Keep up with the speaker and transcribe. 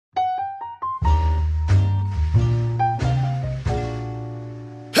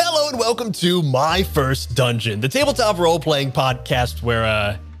welcome to My First Dungeon, the tabletop role-playing podcast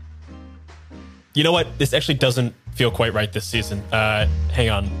where, you know what? This actually doesn't feel quite right this season. Hang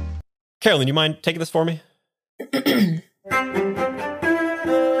on. Carolyn, you mind taking this for me?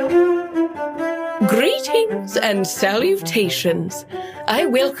 Greetings and salutations. I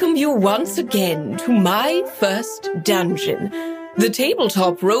welcome you once again to My First Dungeon, the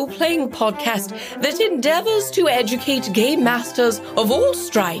tabletop role-playing podcast that endeavors to educate game masters of all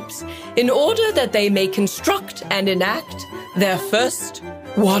stripes in order that they may construct and enact their first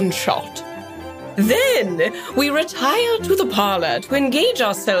one-shot. Then we retire to the parlor to engage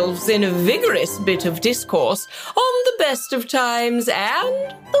ourselves in a vigorous bit of discourse on the best of times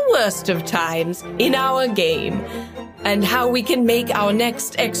and the worst of times in our game, and how we can make our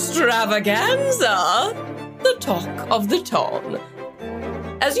next extravaganza the talk of the town.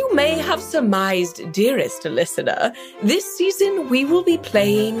 As you may have surmised, dearest listener, this season we will be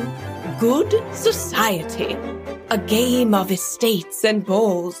playing Good Society, a game of estates and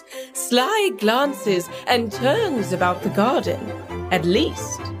balls, sly glances and turns about the garden, at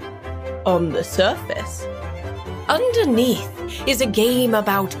least on the surface. Underneath is a game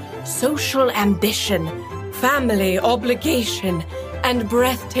about social ambition, family obligation, and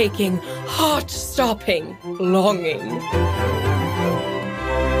breathtaking, heart-stopping longing.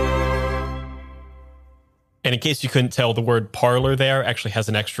 And in case you couldn't tell, the word parlor there actually has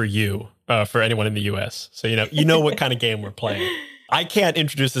an extra U for anyone in the US. So, you know what kind of game we're playing. I can't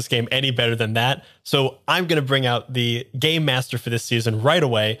introduce this game any better than that. So I'm going to bring out the game master for this season right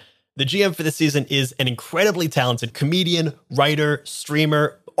away. The GM for this season is an incredibly talented comedian, writer,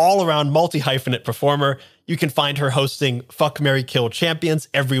 streamer, all-around multi-hyphenate performer. You can find her hosting Fuck, Marry, Kill Champions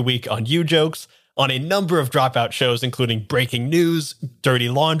every week on YouJokes, on a number of Dropout shows, including Breaking News, Dirty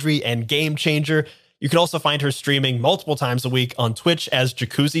Laundry, and Game Changer. You can also find her streaming multiple times a week on Twitch as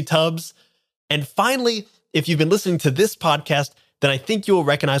Jacuzzi Tubs. And finally, if you've been listening to this podcast, then I think you will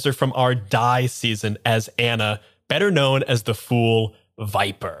recognize her from our Die season as Anna, better known as the Fool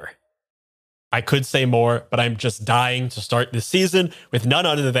Viper. I could say more, but I'm just dying to start this season with none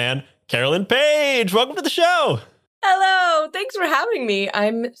other than Carolyn Page. Welcome to the show. Hello, thanks for having me.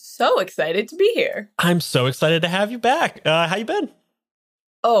 I'm so excited to be here. I'm so excited to have you back. How you been?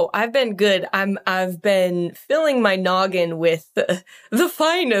 Oh, I've been good. I've been filling my noggin with the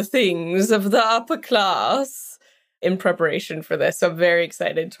finer things of the upper class in preparation for this. So I'm very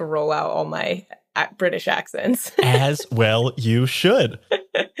excited to roll out all my British accents. As well you should.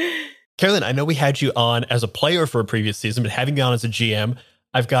 Carolyn, I know we had you on as a player for a previous season, but having you on as a GM,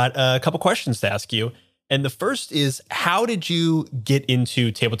 I've got a couple questions to ask you. And the first is, how did you get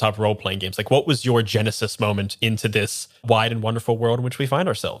into tabletop role-playing games? Like, what was your genesis moment into this wide and wonderful world in which we find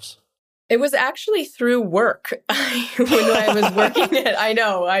ourselves? It was actually through work. When I was working at, I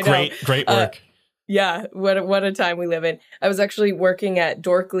know. Great work. Yeah, what a time we live in. I was actually working at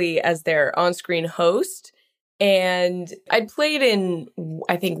Dorkly as their on-screen host. And I'd played in,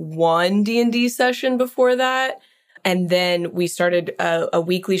 I think, one D&D session before that. And then we started a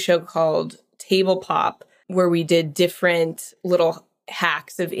weekly show called Table Pop, where we did different little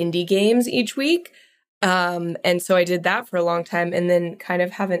hacks of indie games each week. And so I did that for a long time and then kind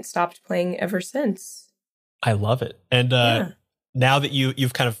of haven't stopped playing ever since. I love it. And now that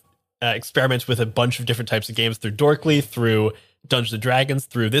you've kind of experimented with a bunch of different types of games through Dorkly, through Dungeons & Dragons,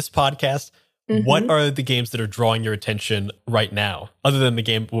 through this podcast, what are the games that are drawing your attention right now, other than the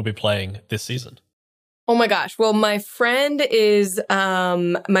game we'll be playing this season? Oh my gosh. Well, my friend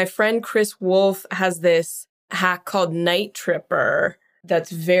Chris Wolf has this hack called Night Tripper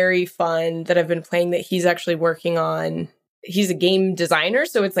that's very fun that I've been playing that he's actually working on. He's a game designer,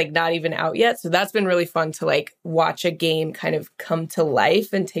 so it's like not even out yet. So that's been really fun to like watch a game kind of come to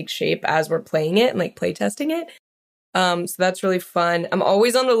life and take shape as we're playing it and like play testing it. So that's really fun. I'm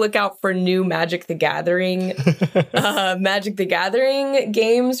always on the lookout for new Magic the Gathering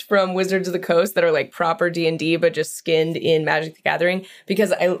games from Wizards of the Coast that are like proper D&D, but just skinned in Magic the Gathering.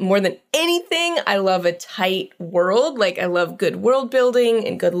 Because more than anything, I love a tight world. Like I love good world building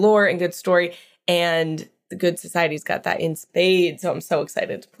and good lore and good story. And the Good Society's got that in spades. So I'm so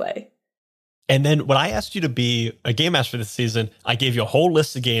excited to play. And then when I asked you to be a game master this season, I gave you a whole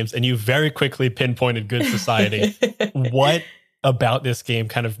list of games and you very quickly pinpointed Good Society. What about this game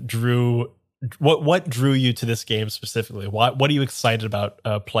kind of drew you to this game specifically? What are you excited about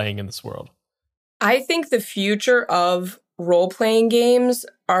playing in this world? I think the future of role-playing games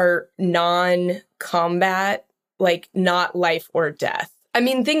are non-combat, like not life or death. I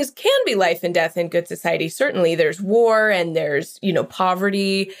mean, things can be life and death in Good Society. Certainly there's war and there's,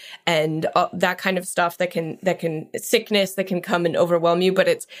 poverty and that kind of stuff that can sickness that can come and overwhelm you, but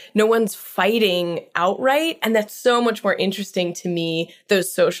it's no one's fighting outright. And that's so much more interesting to me,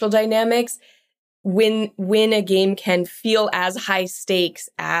 those social dynamics, when a game can feel as high stakes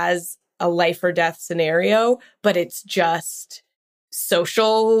as a life or death scenario, but it's just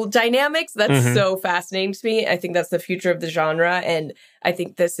social dynamics. That's so fascinating to me. I think that's the future of the genre. And I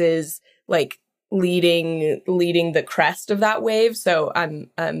think this is like leading the crest of that wave. So I'm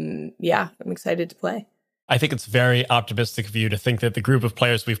excited to play. I think it's very optimistic of you to think that the group of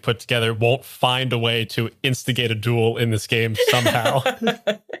players we've put together won't find a way to instigate a duel in this game somehow.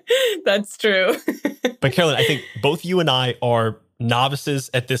 That's true. But Carolyn, I think both you and I are novices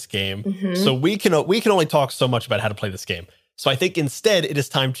at this game. So we can only talk so much about how to play this game. So I think instead it is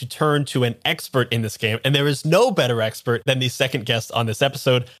time to turn to an expert in this game. And there is no better expert than the second guest on this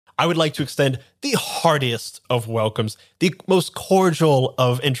episode. I would like to extend the heartiest of welcomes, the most cordial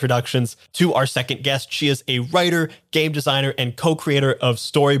of introductions to our second guest. She is a writer, game designer, and co-creator of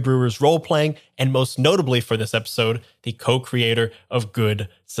Story Brewers Roleplaying, and most notably for this episode, the co-creator of Good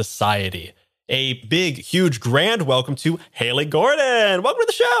Society. A big, huge, grand welcome to Hayley Gordon. Welcome to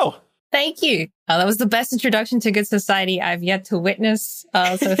the show. Thank you. That was the best introduction to Good Society I've yet to witness.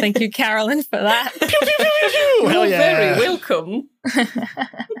 So thank you, Carolyn, for that. Pew, pew, pew, pew, pew. Hell yeah. Very welcome.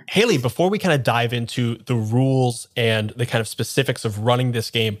 Hayley, before we kind of dive into the rules and the kind of specifics of running this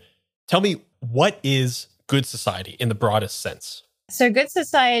game, tell me, what is Good Society in the broadest sense? So Good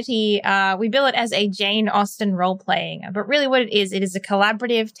Society, we bill it as a Jane Austen role-playing. But really what it is a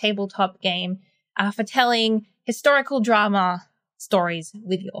collaborative tabletop game for telling historical drama stories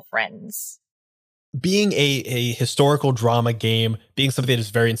with your friends. Being a historical drama game, being something that is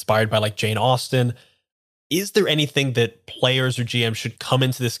very inspired by like Jane Austen, is there anything that players or GMs should come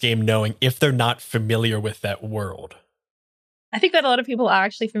into this game knowing if they're not familiar with that world? I think that a lot of people are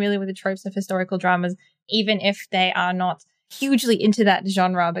actually familiar with the tropes of historical dramas, even if they are not hugely into that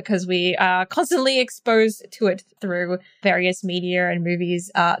genre, because we are constantly exposed to it through various media and movies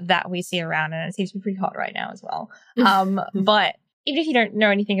that we see around, and it seems to be pretty hot right now as well. But even if you don't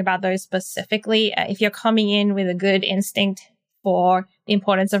know anything about those specifically, if you're coming in with a good instinct for the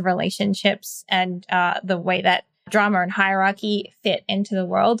importance of relationships and the way that drama and hierarchy fit into the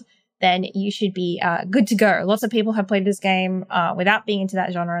world, then you should be good to go. Lots of people have played this game without being into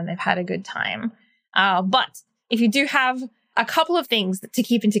that genre, and they've had a good time. But if you do have a couple of things to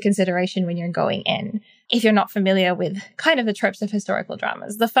keep into consideration when you're going in, if you're not familiar with kind of the tropes of historical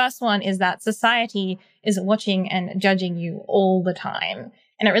dramas. The first one is that society is watching and judging you all the time.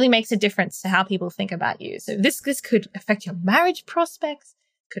 And it really makes a difference to how people think about you. So this could affect your marriage prospects,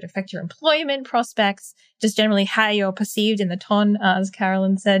 could affect your employment prospects, just generally how you're perceived in the ton, as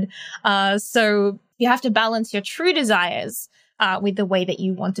Carolyn said. So you have to balance your true desires with the way that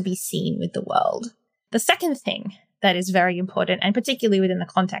you want to be seen with the world. The second thing that is very important, and particularly within the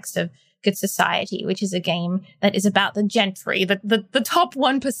context of Good Society, which is a game that is about the gentry, the top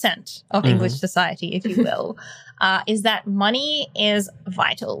 1% of English society, if you will, is that money is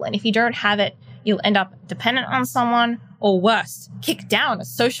vital. And if you don't have it, you'll end up dependent on someone, or worse, kicked down a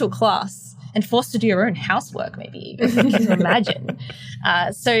social class and forced to do your own housework, maybe, if you can imagine.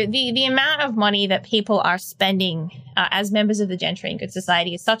 So the amount of money that people are spending as members of the gentry in Good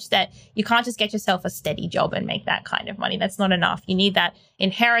Society is such that you can't just get yourself a steady job and make that kind of money. That's not enough. You need that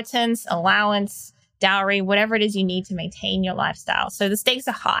inheritance, allowance, dowry, whatever it is you need to maintain your lifestyle. So the stakes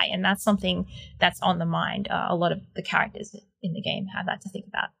are high, and that's something that's on the mind. A lot of the characters in the game have that to think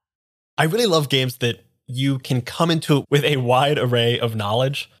about. I really love games that you can come into it with a wide array of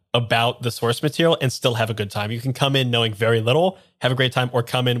knowledge about the source material and still have a good time. You can come in knowing very little, have a great time, or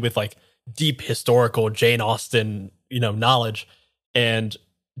come in with like deep historical Jane Austen, knowledge, and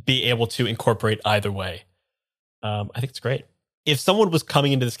be able to incorporate either way. I think it's great. If someone was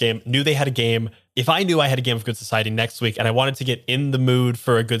coming into this game, knew they had a game, if I knew I had a game of Good Society next week and I wanted to get in the mood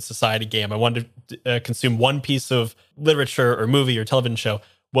for a Good Society game, I wanted to consume one piece of literature or movie or television show,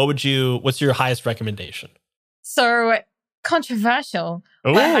 what's your highest recommendation? So controversial.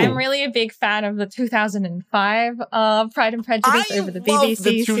 Ooh. But I'm really a big fan of the 2005 Pride and Prejudice over the BBC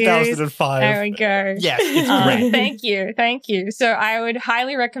the 2005. series. There we go. Yes, it's great. Thank you. So I would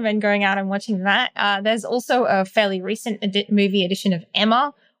highly recommend going out and watching that. There's also a fairly recent movie edition of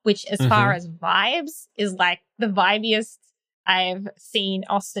Emma, which as far as vibes is like the vibiest I've seen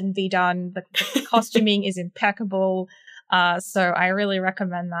Austen be done. The costuming is impeccable. So I really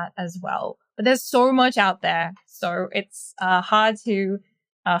recommend that as well. But there's so much out there. So it's hard to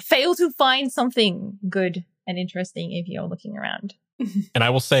fail to find something good and interesting if you're looking around. And I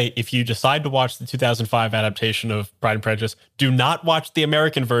will say, if you decide to watch the 2005 adaptation of Pride and Prejudice, do not watch the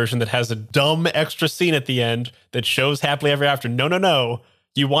American version that has a dumb extra scene at the end that shows happily ever after. No, no, no.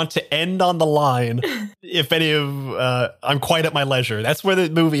 You want to end on the line, if any of, I'm quite at my leisure. That's where the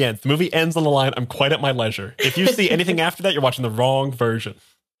movie ends. The movie ends on the line, I'm quite at my leisure. If you see anything after that, you're watching the wrong version.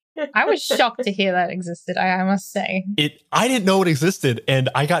 I was shocked to hear that existed, I must say. I didn't know it existed, and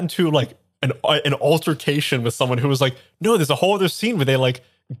I got into like an altercation with someone who was like, no, there's a whole other scene where they like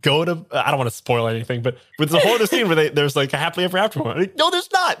go to, I don't want to spoil anything, but there's a whole other scene where there's like a happily ever after moment. Like, no, there's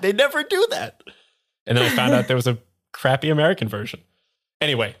not. They never do that. And then I found out there was a crappy American version.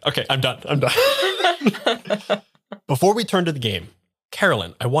 Anyway, okay, I'm done. Before we turn to the game,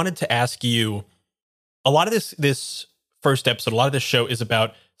 Carolyn, I wanted to ask you, a lot of this first episode, a lot of this show is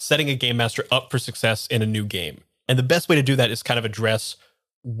about setting a game master up for success in a new game. And the best way to do that is kind of address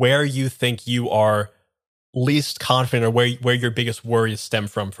where you think you are least confident or where your biggest worries stem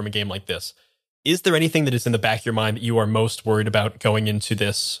from a game like this. Is there anything that is in the back of your mind that you are most worried about going into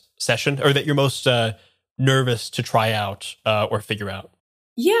this session, or that you're most nervous to try out or figure out?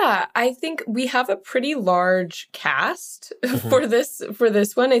 Yeah, I think we have a pretty large cast for this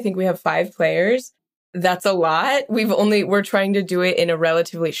one. I think we have 5 players. That's a lot. We're trying to do it in a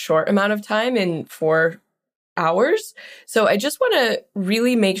relatively short amount of time, in 4 hours. So I just want to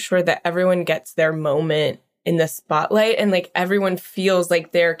really make sure that everyone gets their moment in the spotlight, and like everyone feels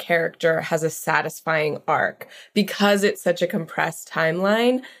like their character has a satisfying arc, because it's such a compressed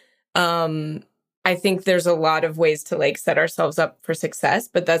timeline. I think there's a lot of ways to like set ourselves up for success,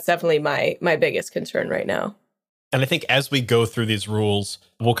 but that's definitely my biggest concern right now. And I think as we go through these rules,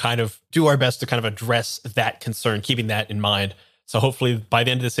 we'll kind of do our best to kind of address that concern, keeping that in mind. So hopefully by the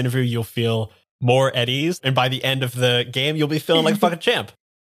end of this interview, you'll feel more at ease. And by the end of the game, you'll be feeling like a fucking champ.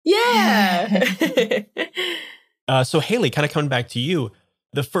 Yeah. So Hayley, kind of coming back to you,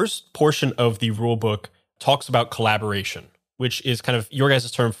 the first portion of the rule book talks about collaboration, which is kind of your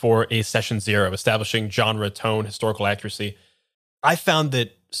guys' term for a session 0, establishing genre, tone, historical accuracy. I found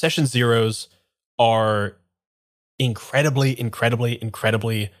that session 0s are incredibly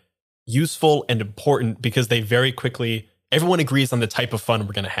useful and important, because they very quickly, everyone agrees on the type of fun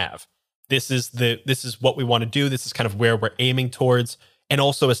we're going to have. This is what we want to do. This is kind of where we're aiming towards, and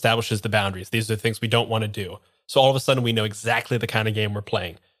also establishes the boundaries. These are the things we don't want to do. So all of a sudden we know exactly the kind of game we're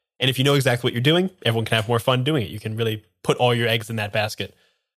playing. And if you know exactly what you're doing, everyone can have more fun doing it. You can really put all your eggs in that basket.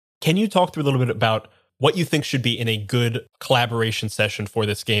 Can you talk through a little bit about what you think should be in a good collaboration session for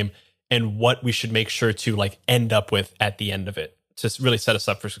this game, and what we should make sure to like end up with at the end of it to really set us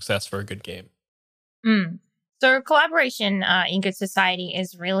up for success for a good game? So collaboration in Good Society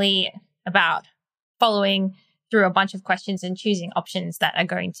is really about following through a bunch of questions and choosing options that are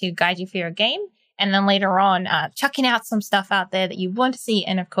going to guide you for your game. And then later on, chucking out some stuff out there that you want to see.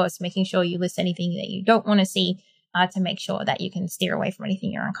 And of course, making sure you list anything that you don't want to see to make sure that you can steer away from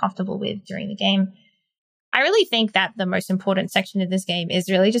anything you're uncomfortable with during the game. I really think that the most important section of this game is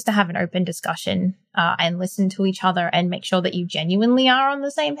really just to have an open discussion and listen to each other and make sure that you genuinely are on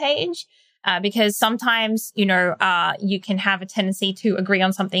the same page. Because sometimes, you can have a tendency to agree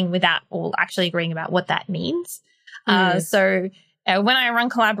on something without all actually agreeing about what that means. So when I run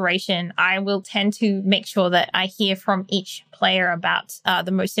collaboration, I will tend to make sure that I hear from each player about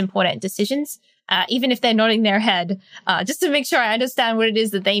the most important decisions, even if they're nodding their head, just to make sure I understand what it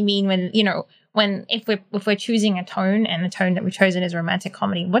is that they mean when, if we're choosing a tone, and the tone that we've chosen is romantic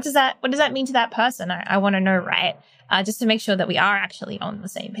comedy. What does that mean to that person? I want to know, right? Just to make sure that we are actually on the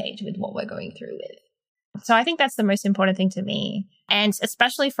same page with what we're going through with. So I think that's the most important thing to me. And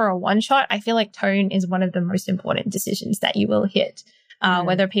especially for a one-shot, I feel like tone is one of the most important decisions that you will hit.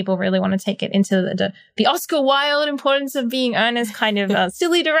 Whether people really want to take it into the Oscar Wilde importance of being earnest kind of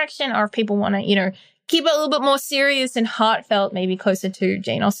silly direction, or if people want to, keep it a little bit more serious and heartfelt, maybe closer to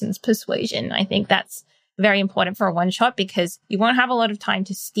Jane Austen's Persuasion. I think that's very important for a one-shot, because you won't have a lot of time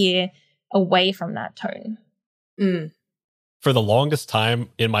to steer away from that tone. For the longest time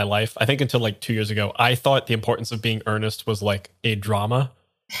in my life, I think until like 2 years ago, I thought the importance of being earnest was like a drama.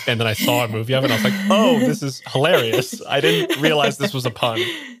 And then I saw a movie of it, and I was like, oh, this is hilarious. I didn't realize this was a pun.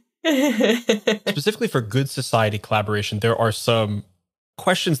 Specifically for Good Society collaboration, there are some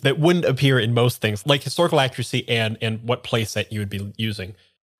questions that wouldn't appear in most things, like historical accuracy and what playset you would be using.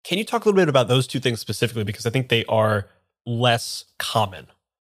 Can you talk a little bit about those two things specifically? Because I think they are less common.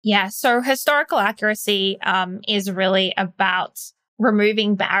 Yeah, so historical accuracy is really about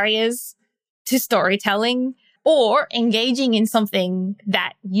removing barriers to storytelling, or engaging in something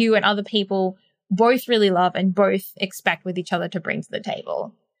that you and other people both really love and both expect with each other to bring to the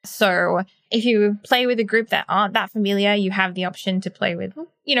table. So if you play with a group that aren't that familiar, you have the option to play with,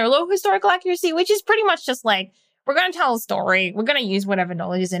 low historical accuracy, which is pretty much just like, we're going to tell a story. We're going to use whatever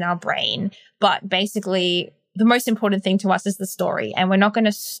knowledge is in our brain. But basically, the most important thing to us is the story. And we're not going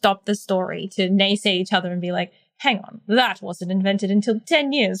to stop the story to naysay each other and be like, hang on, that wasn't invented until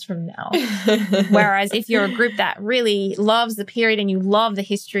 10 years from now. Whereas if you're a group that really loves the period and you love the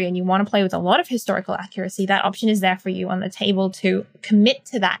history and you want to play with a lot of historical accuracy, that option is there for you on the table to commit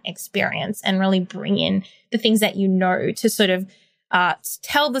to that experience and really bring in the things that you know to sort of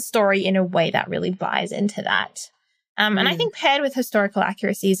tell the story in a way that really buys into that. And I think paired with historical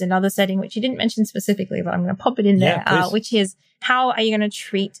accuracy is another setting, which you didn't mention specifically, but I'm going to pop it in there, which is how are you going to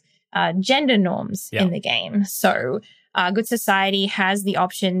treat gender norms in the game. So Good Society has the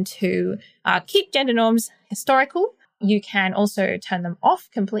option to keep gender norms historical. You can also turn them off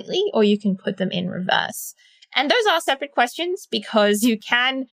completely, or you can put them in reverse. And those are separate questions because you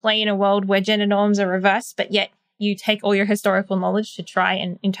can play in a world where gender norms are reversed, but yet you take all your historical knowledge to try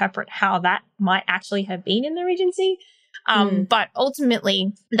and interpret how that might actually have been in the Regency. But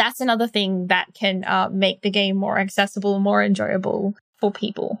ultimately, that's another thing that can make the game more accessible, more enjoyable for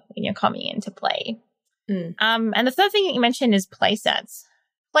people when you're coming into play. And the third thing that you mentioned is playsets.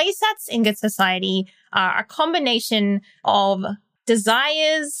 Playsets in Good Society are a combination of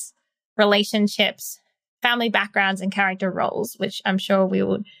desires, relationships, family backgrounds, and character roles, which I'm sure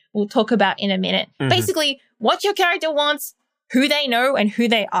we'll talk about in a minute. Basically, what your character wants, who they know, and who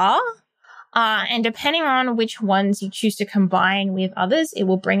they are. And depending on which ones you choose to combine with others, it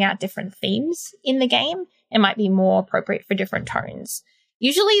will bring out different themes in the game. It might be more appropriate for different tones.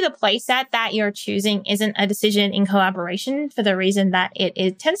 Usually the playset that you're choosing isn't a decision in collaboration for the reason that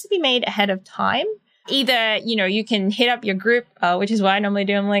it tends to be made ahead of time. Either, you can hit up your group, which is what I normally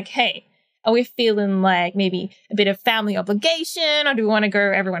do. I'm like, hey, are we feeling like maybe a bit of family obligation, or do we want to go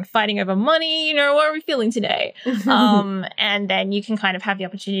everyone fighting over money? What are we feeling today? And then you can kind of have the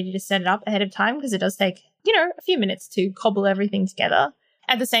opportunity to set it up ahead of time because it does take, a few minutes to cobble everything together.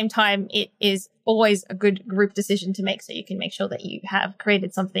 At the same time, it is always a good group decision to make so you can make sure that you have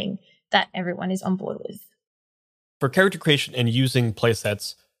created something that everyone is on board with. For character creation and using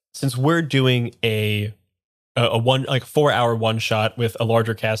playsets, since we're doing a 4-hour one shot with a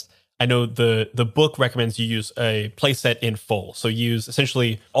larger cast, I know the book recommends you use a playset in full. So use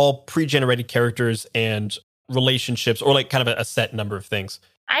essentially all pre-generated characters and relationships, or like kind of a set number of things.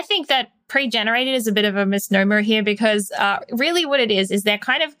 I think that pre-generated is a bit of a misnomer here because really what it is they're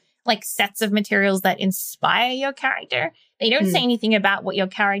kind of like sets of materials that inspire your character. They don't say anything about what your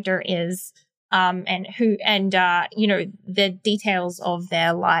character is and who and the details of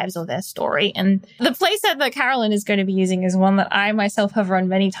their lives or their story. And the playset that Carolyn is going to be using is one that I myself have run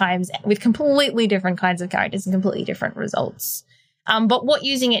many times with completely different kinds of characters and completely different results. But what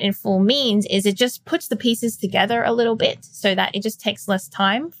using it in full means is it just puts the pieces together a little bit so that it just takes less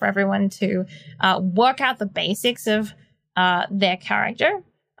time for everyone to work out the basics of their character.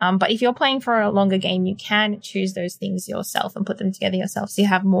 But if you're playing for a longer game, you can choose those things yourself and put them together yourself so you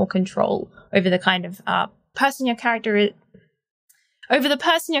have more control over the kind of person your character is,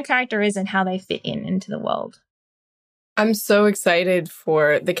 and how they fit into the world. I'm so excited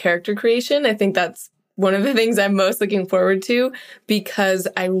for the character creation. I think that's one of the things I'm most looking forward to because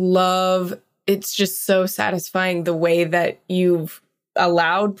it's just so satisfying the way that you've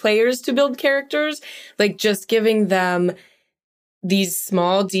allowed players to build characters, like just giving them these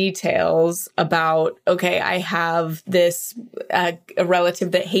small details about, okay, I have this a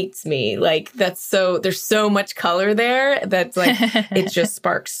relative that hates me. Like there's so much color there that's like, it just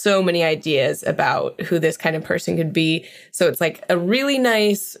sparks so many ideas about who this kind of person could be. So it's like a really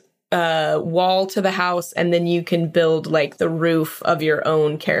nice wall to the house, and then you can build like the roof of your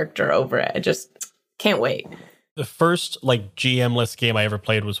own character over it. I just can't wait. The first like GM-less game I ever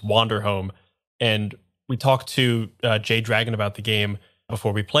played was Wander Home, and we talked to Jay Dragon about the game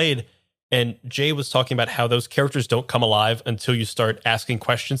before we played, and Jay was talking about how those characters don't come alive until you start asking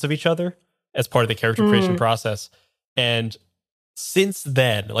questions of each other as part of the character creation process. And since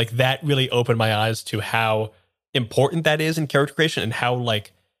then, like that really opened my eyes to how important that is in character creation and how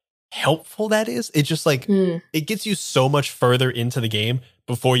like helpful that is. It just like it gets you so much further into the game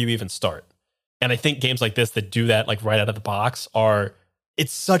before you even start. And I think games like this that do that like right out of the box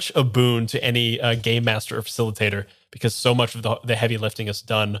it's such a boon to any game master or facilitator because so much of the heavy lifting is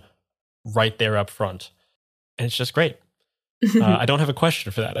done right there up front. And it's just great. I don't have a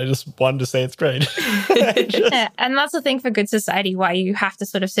question for that. I just wanted to say it's great. And that's the thing for Good Society, why you have to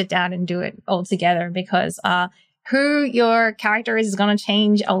sort of sit down and do it all together because who your character is going to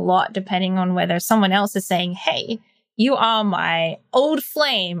change a lot depending on whether someone else is saying, hey, you are my old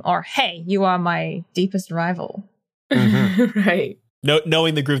flame, or hey, you are my deepest rival. Right.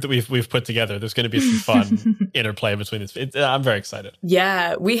 Knowing the group that we've put together, there's going to be some fun interplay between this. I'm very excited.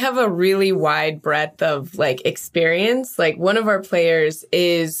 Yeah, we have a really wide breadth of like experience. Like one of our players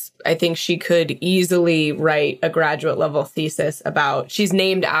I think she could easily write a graduate level thesis about, she's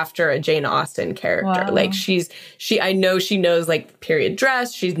named after a Jane Austen character. Wow. Like I know she knows like period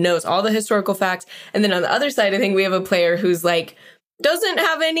dress. She knows all the historical facts. And then on the other side, I think we have a player who's like, doesn't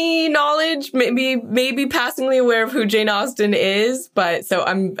have any knowledge, maybe passingly aware of who Jane Austen is, but so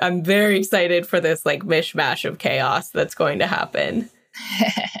I'm very excited for this like mishmash of chaos that's going to happen.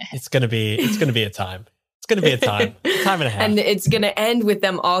 It's gonna be a time. It's gonna be a time and a half, and it's gonna end with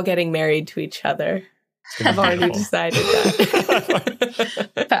them all getting married to each other. I've already decided that.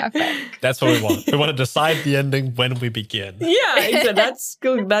 Perfect. That's what we want. We want to decide the ending when we begin. Yeah, that's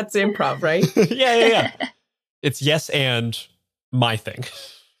improv, right? Yeah. It's yes and my thing.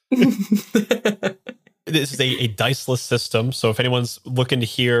 This is a diceless system, so if anyone's looking to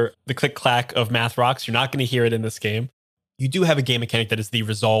hear the click-clack of math rocks, you're not going to hear it in this game. You do have a game mechanic that is the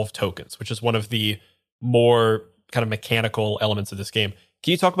resolve tokens, which is one of the more kind of mechanical elements of this game.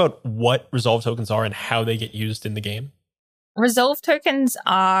 Can you talk about what resolve tokens are and how they get used in the game? Resolve tokens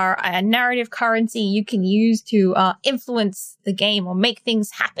are a narrative currency you can use to influence the game or make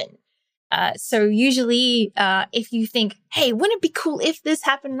things happen. So usually, if you think, hey, wouldn't it be cool if this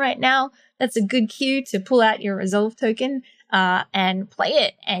happened right now? That's a good cue to pull out your resolve token and play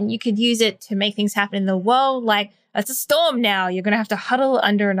it. And you could use it to make things happen in the world. Like, it's a storm now. You're going to have to huddle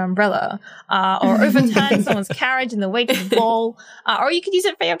under an umbrella or overturn someone's carriage in the wake of the ball. Or you could use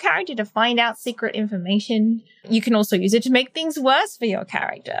it for your character to find out secret information. You can also use it to make things worse for your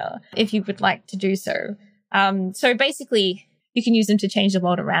character if you would like to do so. So basically, you can use them to change the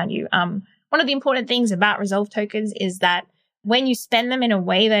world around you. One of the important things about resolve tokens is that when you spend them in a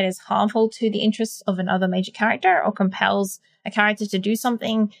way that is harmful to the interests of another major character or compels a character to do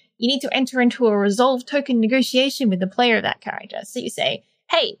something, you need to enter into a resolve token negotiation with the player of that character. So you say,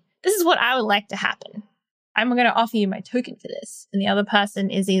 hey, this is what I would like to happen. I'm going to offer you my token for this. And the other person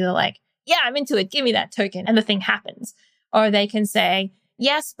is either like, yeah, I'm into it. Give me that token. And the thing happens. Or they can say,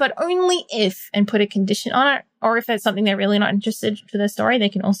 yes, but only if, and put a condition on it. Or if it's something they're really not interested for the story, they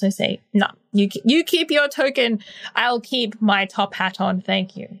can also say, no, you keep your token. I'll keep my top hat on.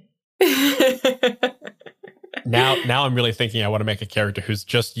 Thank you. Now I'm really thinking I want to make a character who's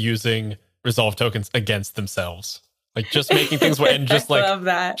just using resolve tokens against themselves. Like just making things and just like love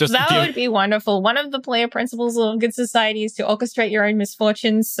that. That would be wonderful. One of the player principles of good society is to orchestrate your own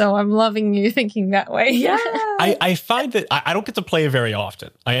misfortunes. So I'm loving you thinking that way. Yeah. I find that I don't get to play very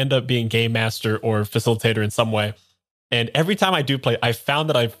often. I end up being game master or facilitator in some way. And every time I do play, I found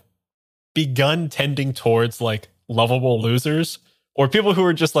that I've begun tending towards like lovable losers or people who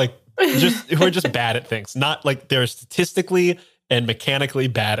are just like, who are just bad at things. Not like they're statistically and mechanically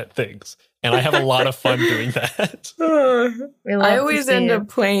bad at things. And I have a lot of fun doing that. I always end up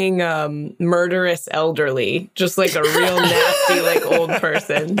playing murderous elderly, just like a real nasty, like old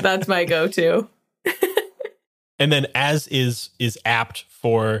person. That's my go-to. And then as is apt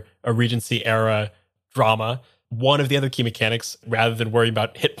for a Regency era drama, one of the other key mechanics, rather than worrying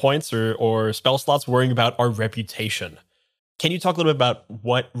about hit points or spell slots, worrying about our reputation. Can you talk a little bit about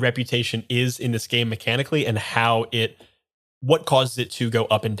what reputation is in this game mechanically and what causes it to go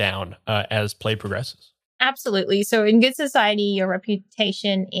up and down as play progresses? Absolutely. So in good society, your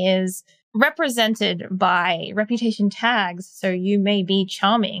reputation is represented by reputation tags. So you may be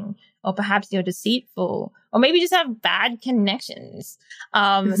charming, or perhaps you're deceitful, or maybe just have bad connections.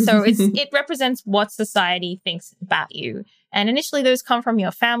 So it represents what society thinks about you. And initially those come from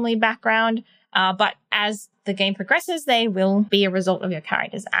your family background, but as the game progresses, they will be a result of your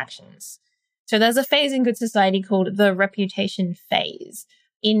character's actions. So there's a phase in good society called the reputation phase,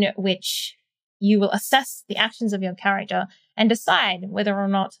 in which you will assess the actions of your character and decide whether or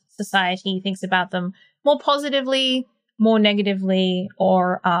not society thinks about them more positively, more negatively,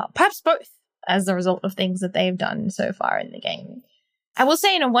 or perhaps both as a result of things that they've done so far in the game. I will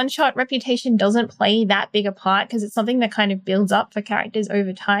say in a one-shot, reputation doesn't play that big a part because it's something that kind of builds up for characters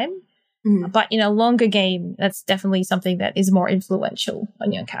over time. But in a longer game, that's definitely something that is more influential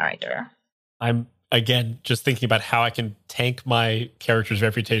on your character. I'm, again, just thinking about how I can tank my character's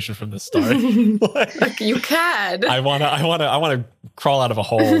reputation from the start. You can. I want to crawl out of a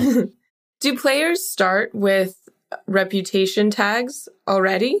hole. Do players start with reputation tags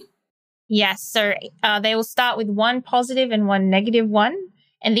already? Yes, so they will start with one positive and one negative one.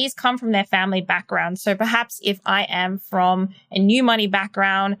 And these come from their family background. So perhaps if I am from a new money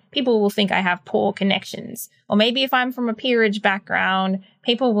background, people will think I have poor connections. Or maybe if I'm from a peerage background,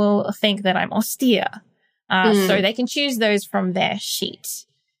 people will think that I'm austere. So they can choose those from their sheet.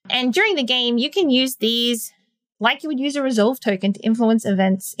 And during the game, you can use these like you would use a resolve token to influence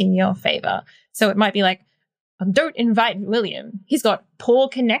events in your favor. So it might be like, don't invite William. He's got poor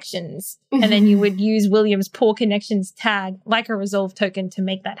connections. And then you would use William's poor connections tag like a resolve token to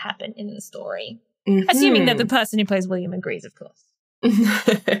make that happen in the story. Assuming that the person who plays William agrees, of course.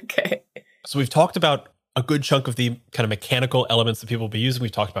 Okay. So we've talked about a good chunk of the kind of mechanical elements that people will be using.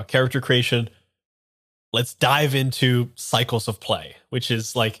 We've talked about character creation. Let's dive into cycles of play, which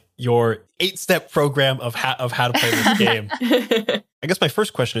is like your 8-step program of how to play this game. I guess my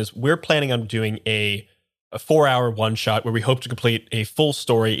first question is, we're planning on doing a 4-hour one-shot where we hope to complete a full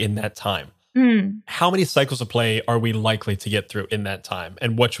story in that time. How many cycles of play are we likely to get through in that time?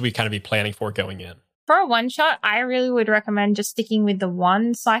 And what should we kind of be planning for going in? For a one-shot, I really would recommend just sticking with the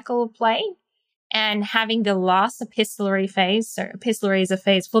one cycle of play and having the last epistolary phase. So epistolary is a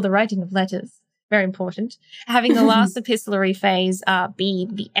phase for the writing of letters. Very important. Having the last epistolary phase be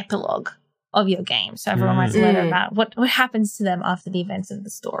the epilogue of your game. So everyone writes a letter about what happens to them after the events of the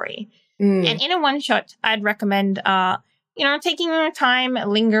story. And in a one-shot, I'd recommend, taking your time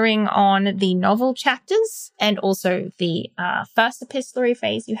lingering on the novel chapters and also the first epistolary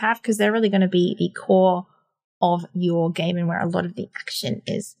phase you have, because they're really going to be the core of your game and where a lot of the action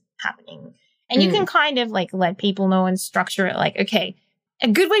is happening. And you can kind of like let people know and structure it like, okay, a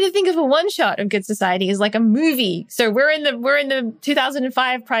good way to think of a one-shot of Good Society is like a movie. So we're in the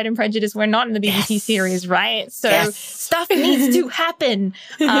 2005 Pride and Prejudice. We're not in the BBC series, right? So stuff needs to happen.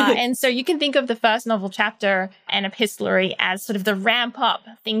 And so you can think of the first novel chapter and epistolary as sort of the ramp up.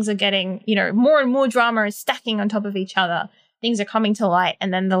 Things are getting, more and more drama is stacking on top of each other. Things are coming to light.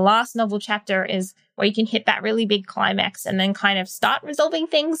 And then the last novel chapter is where you can hit that really big climax and then kind of start resolving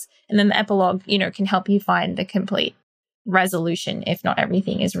things. And then the epilogue, can help you find the complete resolution if not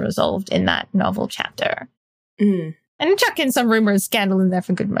everything is resolved in that novel chapter. And chuck in some rumor and scandal in there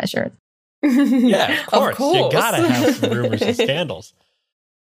for good measure. Yeah, of course. You gotta have some rumors and scandals.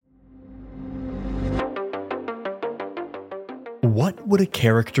 What would a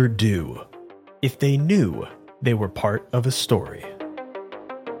character do if they knew they were part of a story?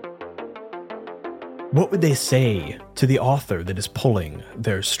 What would they say to the author that is pulling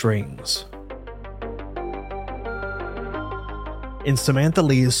their strings? In Samantha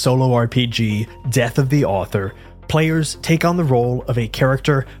Lee's solo RPG, Death of the Author, players take on the role of a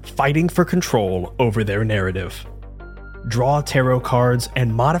character fighting for control over their narrative. Draw tarot cards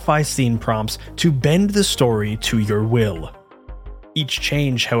and modify scene prompts to bend the story to your will. Each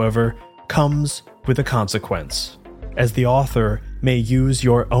change, however, comes with a consequence, as the author may use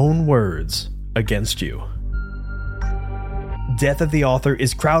your own words against you. Death of the Author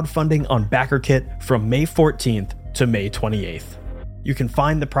is crowdfunding on BackerKit from May 14th to May 28th. You can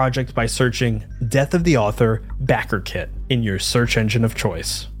find the project by searching Death of the Author BackerKit in your search engine of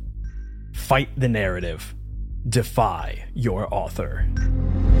choice. Fight the narrative. Defy your author.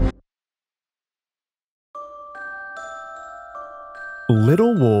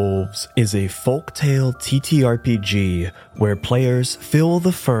 Little Wolves is a folktale TTRPG where players fill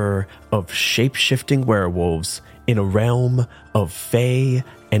the fur of shape-shifting werewolves in a realm of fae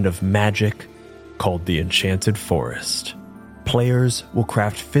and of magic called the Enchanted Forest. Players will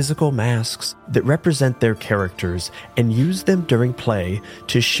craft physical masks that represent their characters and use them during play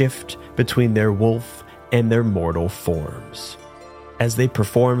to shift between their wolf and their mortal forms. As they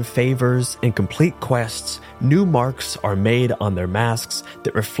perform favors and complete quests, new marks are made on their masks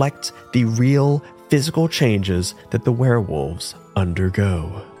that reflect the real physical changes that the werewolves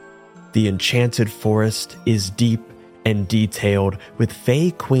undergo. The Enchanted Forest is deep and detailed with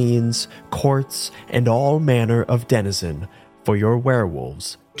fae queens, courts, and all manner of denizen for your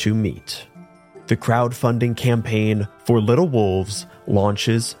werewolves to meet. The crowdfunding campaign for Little Wolves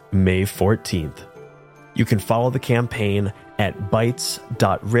launches May 14th. You can follow the campaign at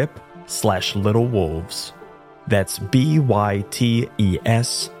bytes.rip/littlewolves. That's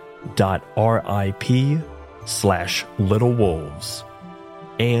bytes.rip/littlewolves.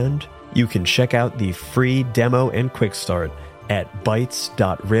 And you can check out the free demo and quick start at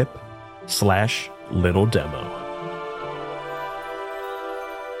bytes.rip/littledemo.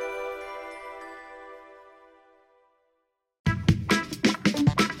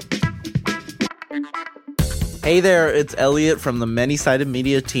 Hey there, it's Elliot from the Many-Sided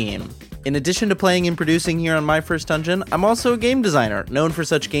Media team. In addition to playing and producing here on My First Dungeon, I'm also a game designer, known for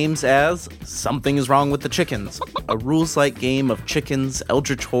such games as Something is Wrong with the Chickens, a rules-like game of chickens,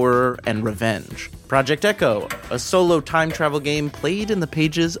 eldritch horror, and revenge. Project Echo, a solo time travel game played in the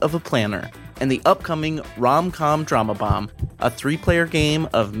pages of a planner. And the upcoming Rom-Com Drama Bomb, a 3-player game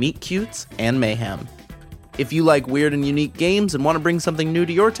of meet-cutes and mayhem. If you like weird and unique games and want to bring something new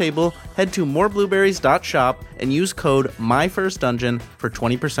to your table, head to moreblueberries.shop and use code MyFirstDungeon for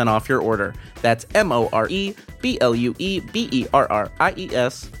 20% off your order. That's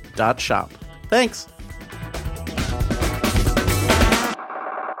MoreBlueberries.shop. Thanks!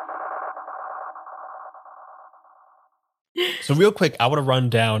 So real quick, I want to run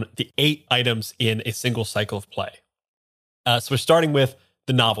down the 8 items in a single cycle of play. So we're starting with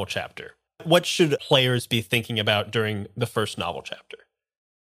the novel chapter. What should players be thinking about during the first novel chapter?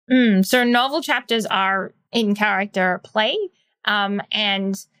 So novel chapters are in character play.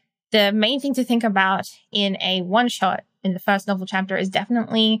 And the main thing to think about in a one-shot in the first novel chapter is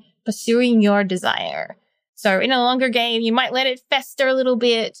definitely pursuing your desire. So in a longer game, you might let it fester a little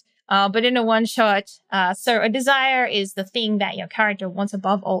bit, but in a one-shot, so a desire is the thing that your character wants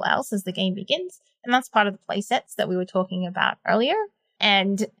above all else as the game begins. And that's part of the play sets that we were talking about earlier.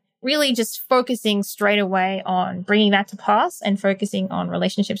 And really just focusing straight away on bringing that to pass and focusing on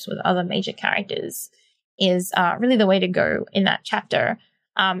relationships with other major characters is really the way to go in that chapter.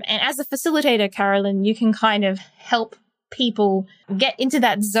 And as a facilitator, Carolyn, you can kind of help people get into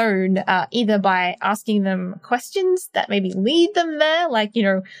that zone either by asking them questions that maybe lead them there, like,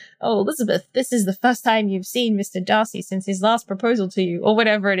 oh, Elizabeth, this is the first time you've seen Mr. Darcy since his last proposal to you, or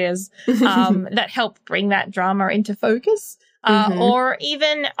whatever it is, that help bring that drama into focus. Or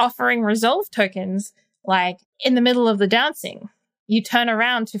even offering resolve tokens, like in the middle of the dancing, you turn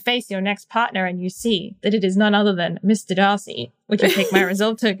around to face your next partner and you see that it is none other than Mr. Darcy. Would you take my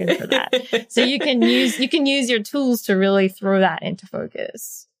resolve token for that? So you can use your tools to really throw that into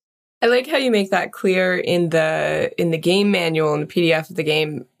focus. I like how you make that clear in the game manual and the PDF of the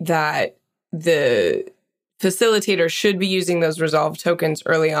game that the facilitator should be using those resolve tokens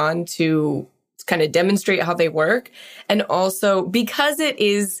early on to kind of demonstrate how they work. And also because it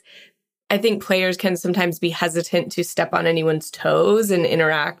is, I think players can sometimes be hesitant to step on anyone's toes and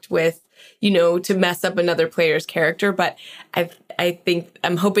interact with, to mess up another player's character. But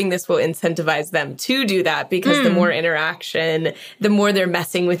I'm hoping this will incentivize them to do that, because the more interaction, the more they're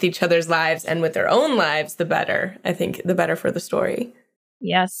messing with each other's lives and with their own lives, the better. I think the better for the story.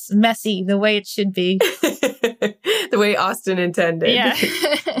 Yes, messy, the way it should be. The way Austin intended. Yeah.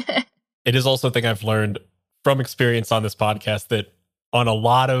 It is also a thing I've learned from experience on this podcast that on a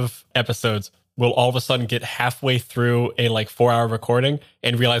lot of episodes, we'll all of a sudden get halfway through a 4-hour recording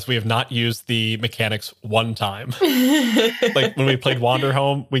and realize we have not used the mechanics one time. Like when we played Wander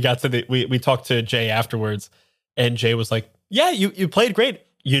Home, we got to we talked to Jay afterwards, and Jay was like, "Yeah, you played great.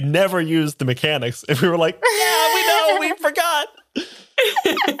 You never used the mechanics." And we were like, "Yeah, we know, we forgot."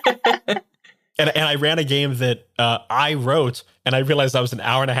 And I ran a game that I wrote, and I realized I was an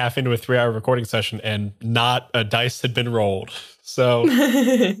hour and a half into a 3-hour recording session, and not a dice had been rolled. So,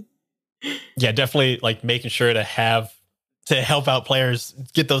 yeah, definitely making sure to help out players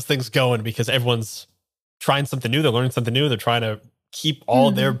get those things going, because everyone's trying something new. They're learning something new. They're trying to keep all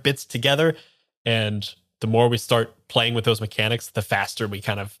their bits together. And the more we start playing with those mechanics, the faster we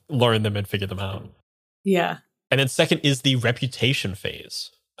kind of learn them and figure them out. Yeah. And then second is the reputation phase.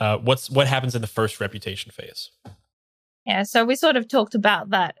 What happens in the first reputation phase? Yeah, so we sort of talked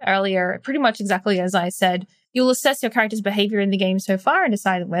about that earlier, pretty much exactly as I said. You'll assess your character's behavior in the game so far and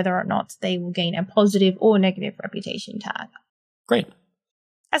decide whether or not they will gain a positive or negative reputation tag. Great.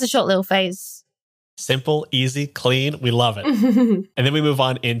 That's a short little phase. Simple, easy, clean. We love it. And then we move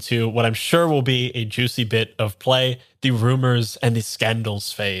on into what I'm sure will be a juicy bit of play, the rumors and the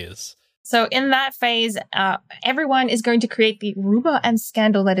scandals phase. So in that phase, everyone is going to create the rumor and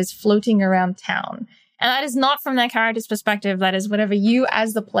scandal that is floating around town. And that is not from their character's perspective. That is whatever you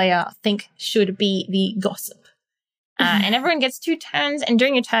as the player think should be the gossip. And everyone gets 2 turns. And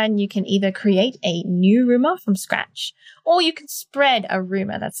during your turn, you can either create a new rumor from scratch, or you can spread a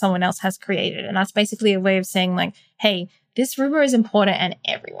rumor that someone else has created. And that's basically a way of saying hey, this rumor is important and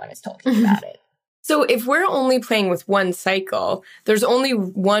everyone is talking about it. So if we're only playing with one cycle, there's only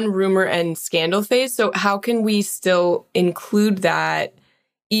one rumor and scandal phase. So how can we still include that,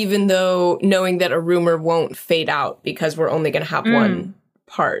 even though knowing that a rumor won't fade out, because we're only going to have one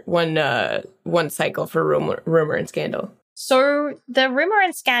cycle for rumor and scandal? So the rumor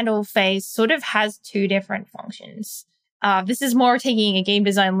and scandal phase sort of has 2 different functions. This is more taking a game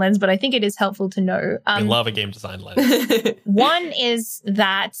design lens, but I think it is helpful to know. I love a game design lens. One is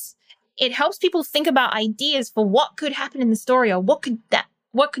that it helps people think about ideas for what could happen in the story or what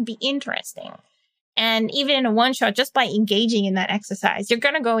could be interesting. And even in a one shot, just by engaging in that exercise, you're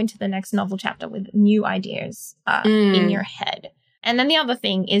going to go into the next novel chapter with new ideas in your head. And then the other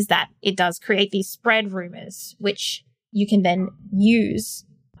thing is that it does create these spread rumors, which you can then use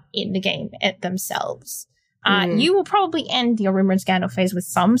in the game themselves. You will probably end your rumor and scandal phase with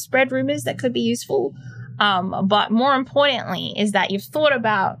some spread rumors that could be useful. But more importantly is that you've thought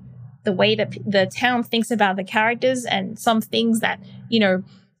about the way that the town thinks about the characters and some things that,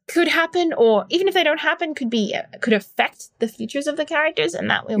 could happen, or even if they don't happen, could affect the futures of the characters, and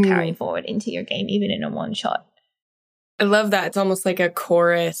that will carry forward into your game, even in a one shot. I love that. It's almost like a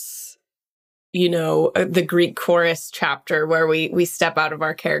chorus, the Greek chorus chapter where we step out of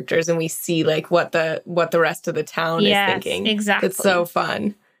our characters and we see like what the rest of the town is thinking. Exactly. It's so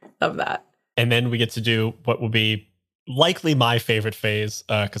fun. Love that. And then we get to do what will be likely my favorite phase,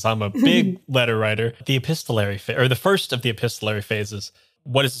 because I'm a big letter writer, the epistolary phase, or the first of the epistolary phases.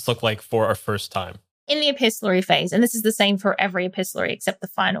 What does this look like for our first time? In the epistolary phase, and this is the same for every epistolary except the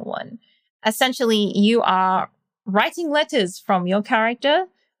final one, essentially you are writing letters from your character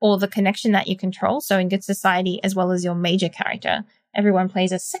or the connection that you control. So in Good Society, as well as your major character, everyone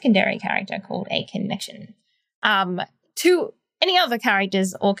plays a secondary character called a connection to any other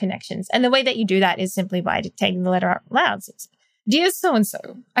characters or connections. And the way that you do that is simply by taking the letter out loud. So, dear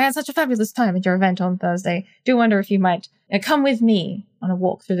so-and-so, I had such a fabulous time at your event on Thursday. Do wonder if you might come with me on a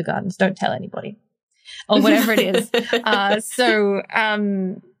walk through the gardens. Don't tell anybody. Or whatever it is.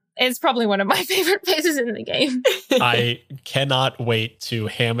 It's probably one of my favorite phases in the game. I cannot wait to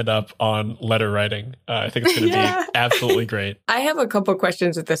ham it up on letter writing. I think it's going to be absolutely great. I have a couple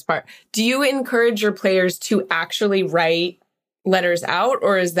questions at this part. Do you encourage your players to actually write letters out,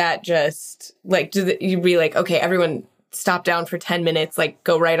 or is that just like, you be like, okay, everyone stop down for 10 minutes, like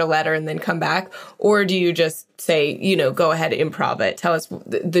go write a letter and then come back? Or do you just say, go ahead, improv it? Tell us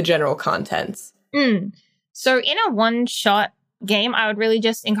the general contents. So in a one-shot game, I would really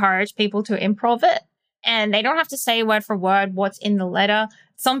just encourage people to improv it. And they don't have to say word for word what's in the letter.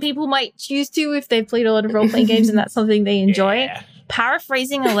 Some people might choose to if they've played a lot of role-playing games and that's something they enjoy. Yeah.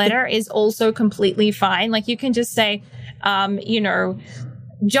 Paraphrasing a letter is also completely fine. Like you can just say,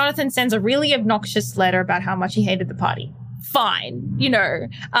 Jonathan sends a really obnoxious letter about how much he hated the party. Fine,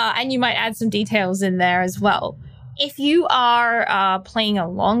 and you might add some details in there as well. If you are playing a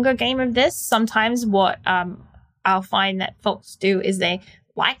longer game of this, sometimes what I'll find that folks do is they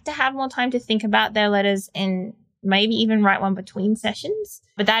like to have more time to think about their letters and maybe even write one between sessions.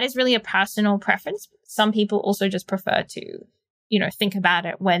 But that is really a personal preference. Some people also just prefer to, think about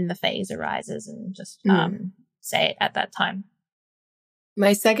it when the phase arises and just say it at that time.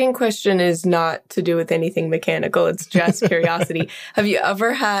 My second question is not to do with anything mechanical. It's just curiosity. Have you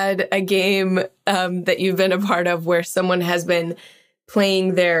ever had a game that you've been a part of where someone has been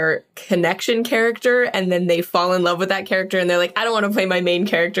playing their connection character and then they fall in love with that character and they're like, I don't want to play my main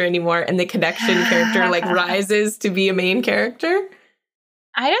character anymore, and the connection character like rises to be a main character?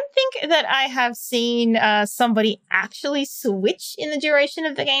 I don't think that I have seen somebody actually switch in the duration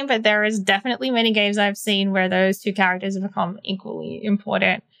of the game, but there is definitely many games I've seen where those two characters have become equally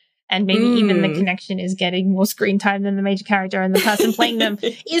important. And maybe even the connection is getting more screen time than the major character, and the person playing them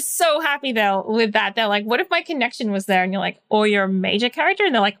is so happy with that. They're like, what if my connection was there? And you're like, or your major character?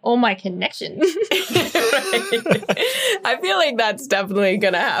 And they're like, oh, my connection. Right. I feel like that's definitely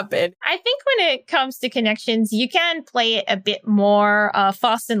going to happen. I think when it comes to connections, you can play it a bit more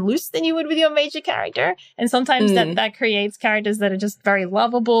fast and loose than you would with your major character. And sometimes that creates characters that are just very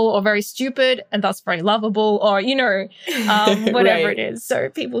lovable or very stupid and thus very lovable, or, whatever it is. So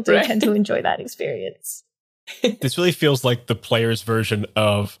people do tend to enjoy that experience. This really feels like the player's version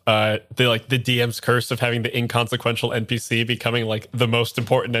of the DM's curse of having the inconsequential NPC becoming like the most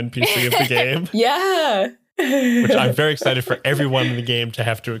important NPC of the game. Yeah. Which I'm very excited for everyone in the game to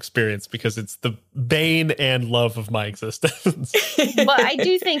have to experience, because it's the bane and love of my existence. But I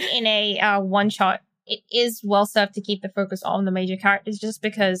do think in a one-shot, it is well served to keep the focus on the major characters, just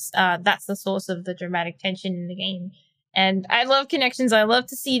because that's the source of the dramatic tension in the game. And I love connections. I love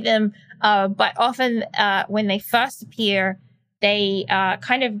to see them. But often when they first appear, they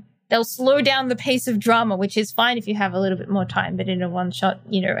they'll slow down the pace of drama, which is fine if you have a little bit more time. But in a one shot,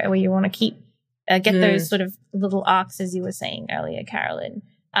 where you want to get those sort of little arcs, as you were saying earlier, Carolyn.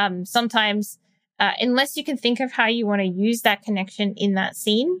 Sometimes, unless you can think of how you want to use that connection in that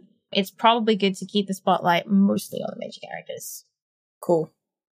scene, it's probably good to keep the spotlight mostly on the major characters. Cool.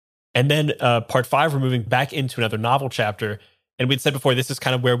 And then part 5, we're moving back into another novel chapter. And we'd said before, this is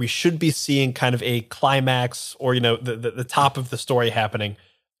kind of where we should be seeing kind of a climax or, the top of the story happening.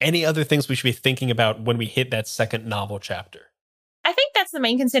 any other things we should be thinking about when we hit that second novel chapter? I think that's the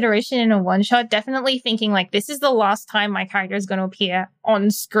main consideration in a one-shot. Definitely thinking like, this is the last time my character is going to appear on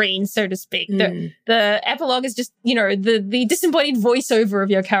screen, so to speak. The epilogue is just, the disembodied voiceover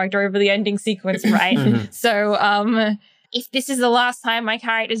of your character over the ending sequence, right? So if this is the last time my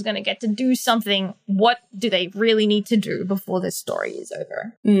character is going to get to do something, what do they really need to do before this story is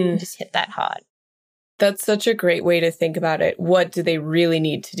over? Just hit that hard. That's such a great way to think about it. What do they really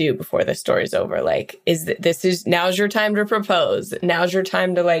need to do before the story's over? Like, now's your time to propose. Now's your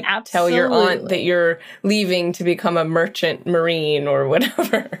time to tell your aunt that you're leaving to become a merchant marine or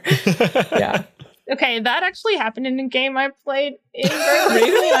whatever. Yeah. Okay, that actually happened in a game I played in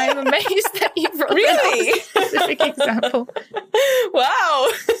Really? I'm amazed that you brought that up as a specific example. Wow.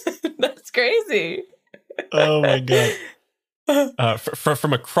 That's crazy. Oh my God.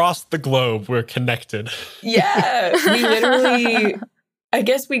 From across the globe, we're connected. Yeah, we literally, I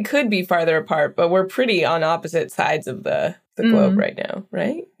guess we could be farther apart, but we're pretty on opposite sides of the globe right now,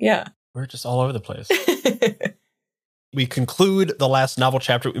 right? Yeah. We're just all over the place. We conclude the last novel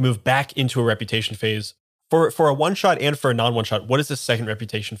chapter. We move back into a reputation phase. For a one-shot and for a non-one-shot, what does this second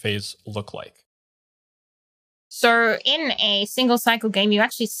reputation phase look like? So in a single cycle game, you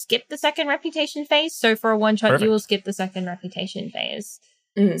actually skip the second reputation phase. So for a one-shot, you will skip the second reputation phase.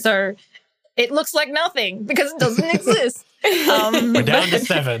 So it looks like nothing because it doesn't exist. We're down to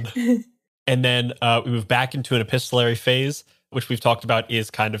 7. And then we move back into an epistolary phase, which we've talked about is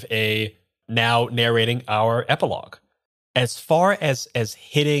kind of a now narrating our epilogue. As far as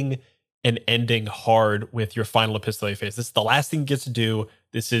hitting and ending hard with your final epistolary phase, this is the last thing you get to do.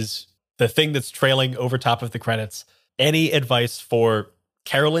 This is the thing that's trailing over top of the credits. Any advice for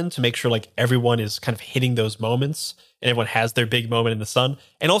Carolyn to make sure everyone is kind of hitting those moments and everyone has their big moment in the sun?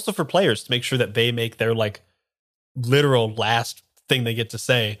 And also for players to make sure that they make their literal last thing they get to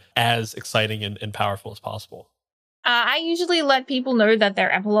say as exciting and powerful as possible. I usually let people know that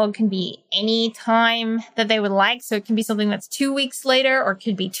their epilogue can be any time that they would like. So it can be something that's 2 weeks later or it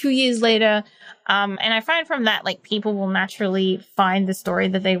could be 2 years later. And I find from that, people will naturally find the story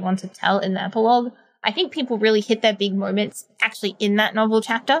that they want to tell in the epilogue. I think people really hit their big moments actually in that novel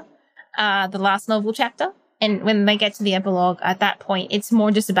chapter, the last novel chapter. And when they get to the epilogue at that point, it's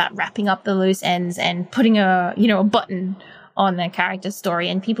more just about wrapping up the loose ends and putting a button on their character's story,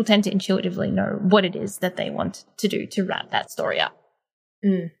 and people tend to intuitively know what it is that they want to do to wrap that story up.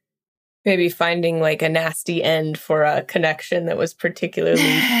 Maybe finding a nasty end for a connection that was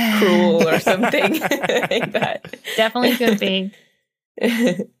particularly cruel or something like that. Definitely could be.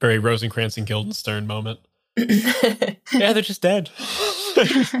 Very Rosencrantz and Guildenstern moment. Yeah, they're just dead.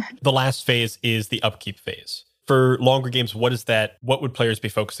 The last phase is the upkeep phase. For longer games, what would players be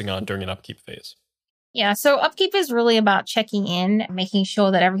focusing on during an upkeep phase? Yeah, so upkeep is really about checking in, making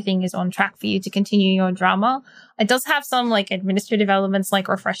sure that everything is on track for you to continue your drama. It does have some administrative elements like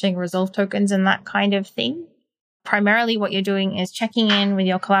refreshing resolve tokens and that kind of thing. Primarily what you're doing is checking in with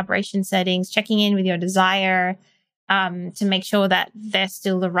your collaboration settings, checking in with your desire to make sure that they're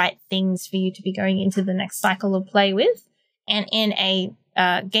still the right things for you to be going into the next cycle of play with. And in a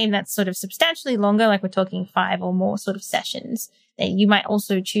game that's sort of substantially longer, we're talking 5 or more sort of sessions, you might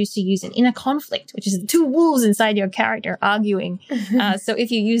also choose to use an inner conflict, which is the 2 wolves inside your character arguing. So if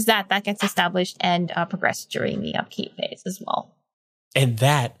you use that gets established and progressed during the upkeep phase as well. And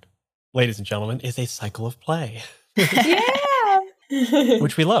that, ladies and gentlemen, is a cycle of play. Yeah!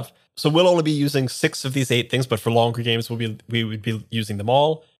 Which we love. So we'll only be using 6 of these 8 things, but for longer games, we would be using them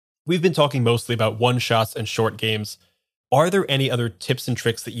all. We've been talking mostly about one-shots and short games. Are there any other tips and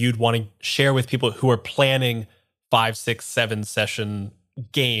tricks that you'd want to share with people who are planning 5, 6, 7 session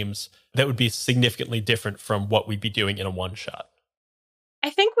games that would be significantly different from what we'd be doing in a one-shot? I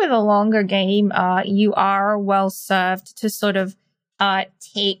think with a longer game, you are well served to sort of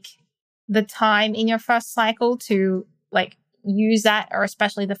take the time in your first cycle to use that, or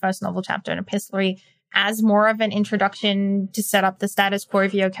especially the first novel chapter in epistolary, as more of an introduction to set up the status quo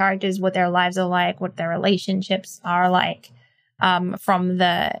of your characters, what their lives are like, what their relationships are like. From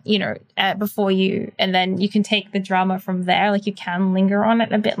the, before you, and then you can take the drama from there. You can linger on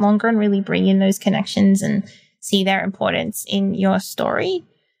it a bit longer and really bring in those connections and see their importance in your story.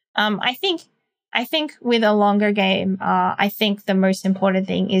 I think with a longer game, I think the most important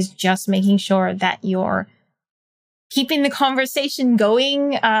thing is just making sure that you're keeping the conversation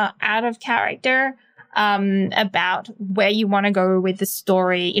going, out of character, about where you want to go with the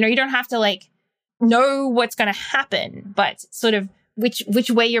story. You don't have to know what's going to happen, but sort of which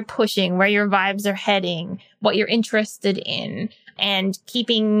way you're pushing, where your vibes are heading, what you're interested in, and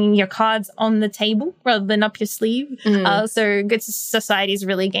keeping your cards on the table rather than up your sleeve. So Good Society is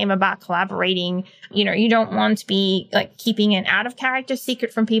really a game about collaborating. You know, you don't want to be like keeping an out of character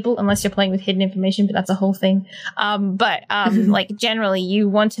secret from people unless you're playing with hidden information, but that's a whole thing. Like generally you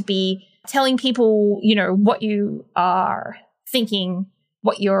want to be telling people, you know, what you are thinking,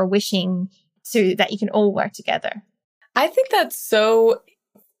 what you're wishing, so that you can all work together. I think that's so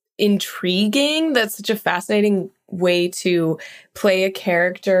intriguing. That's such a fascinating way to play a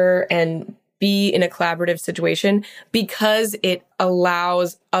character and be in a collaborative situation, because it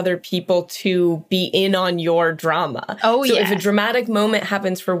allows other people to be in on your drama. So if a dramatic moment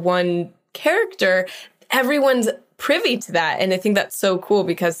happens for one character, everyone's privy to that. And I think that's so cool,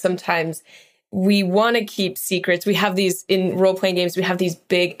 because sometimes we want to keep secrets. We have these, in role-playing games, we have these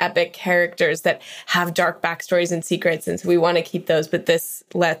big epic characters that have dark backstories and secrets. And so we want to keep those. But this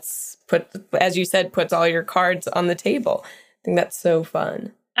as you said, puts all your cards on the table. I think that's so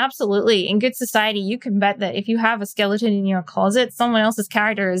fun. Absolutely. In Good Society, you can bet that if you have a skeleton in your closet, someone else's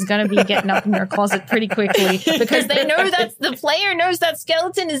character is going to be getting up in your closet pretty quickly, because they know that the player knows that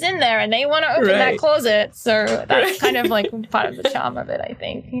skeleton is in there and they want to open that closet. So that's kind of like part of the charm of it, I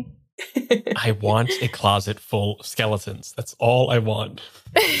think. I want a closet full of skeletons. That's all I want.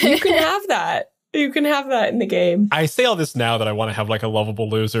 You can have that. You can have that in the game. I say all this now that I want to have like a lovable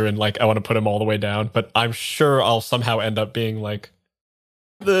loser and like I want to put him all the way down, but I'm sure I'll somehow end up being like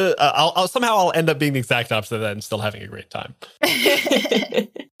I'll end up being the exact opposite of that and still having a great time.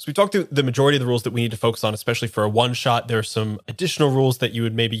 So we talked through the majority of the rules that we need to focus on, especially for a one shot. There are some additional rules that you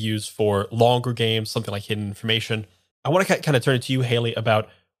would maybe use for longer games, something like hidden information. I want to kind of turn it to you, Hayley, about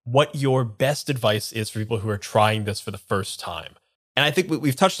what your best advice is for people who are trying this for the first time. And I think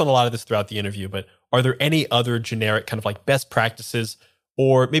we've touched on a lot of this throughout the interview, but are there any other generic kind of like best practices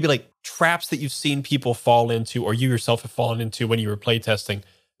or maybe like traps that you've seen people fall into, or you yourself have fallen into when you were playtesting,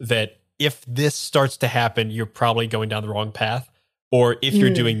 that if this starts to happen, you're probably going down the wrong path? Or if you're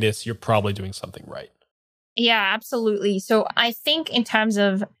doing this, you're probably doing something right? Yeah, absolutely. So I think in terms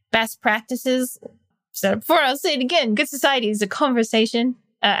of best practices, so before I'll say it again, Good Society is a conversation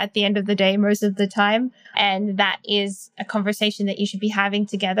at the end of the day, most of the time. And that is a conversation that you should be having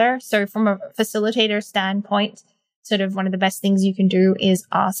together. So from a facilitator standpoint, sort of one of the best things you can do is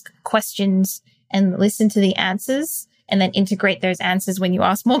ask questions and listen to the answers, and then integrate those answers when you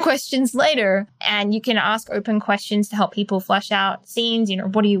ask more questions later. And you can ask open questions to help people flesh out scenes. You know,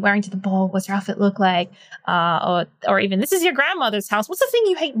 what are you wearing to the ball? What's your outfit look like? Or even, this is your grandmother's house. What's the thing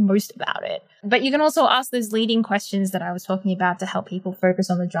you hate most about it? But you can also ask those leading questions that I was talking about to help people focus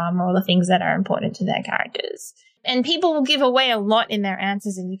on the drama or the things that are important to their characters. And people will give away a lot in their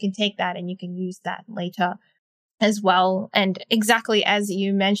answers, and you can take that and you can use that later as well. And exactly as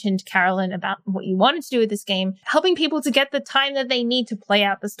you mentioned, Carolyn, about what you wanted to do with this game, helping people to get the time that they need to play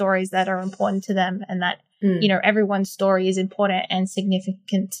out the stories that are important to them, and that, you know, everyone's story is important and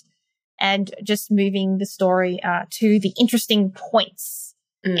significant, and just moving the story to the interesting points.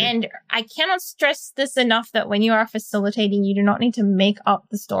 And I cannot stress this enough, that when you are facilitating, you do not need to make up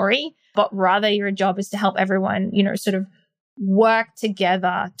the story, but rather your job is to help everyone, you know, sort of work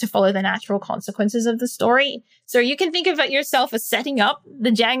together to follow the natural consequences of the story. So you can think of it yourself as setting up the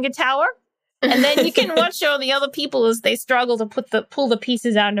Jenga tower, and then you can watch all the other people as they struggle to pull the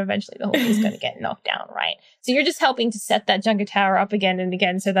pieces out, and eventually the whole thing is going to get knocked down, right? So you're just helping to set that Jenga tower up again and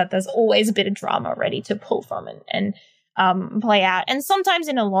again, so that there's always a bit of drama ready to pull from and play out. And sometimes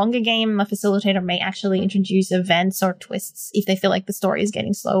in a longer game, the facilitator may actually introduce events or twists if they feel like the story is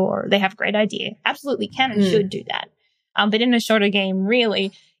getting slow or they have a great idea. Absolutely can and should do that. But in a shorter game,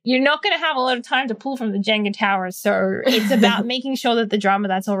 really, you're not going to have a lot of time to pull from the Jenga tower. So it's about making sure that the drama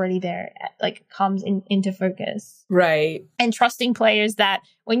that's already there, like, comes into focus. Right. And trusting players that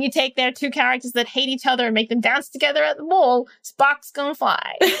when you take their two characters that hate each other and make them dance together at the ball, sparks gonna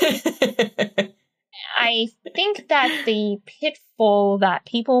fly. I think that the pitfall that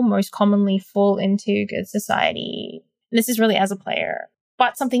people most commonly fall into Good Society, and this is really as a player,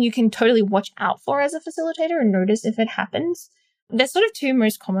 but something you can totally watch out for as a facilitator and notice if it happens. There's sort of two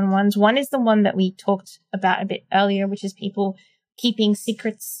most common ones. One is the one that we talked about a bit earlier, which is people keeping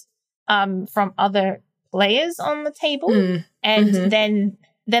secrets from other players on the table. And then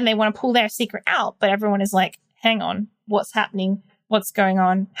they want to pull their secret out, but everyone is like, hang on, what's happening? What's going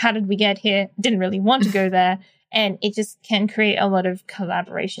on? How did we get here? Didn't really want to go there. And it just can create a lot of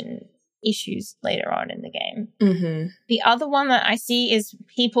collaboration issues later on in the game. The other one that I see is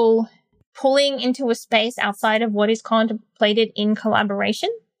people pulling into a space outside of what is contemplated in collaboration.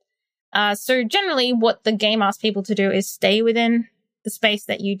 So generally what the game asks people to do is stay within the space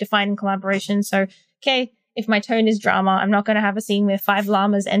that you define in collaboration. So, okay, if my tone is drama, I'm not going to have a scene where 5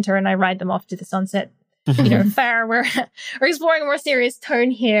 llamas enter and I ride them off to the sunset. Fair, we're exploring a more serious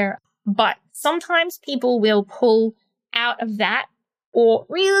tone here. But sometimes people will pull out of that or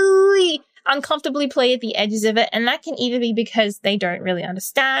really uncomfortably play at the edges of it. And that can either be because they don't really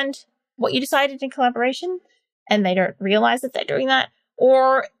understand what you decided in collaboration and they don't realize that they're doing that,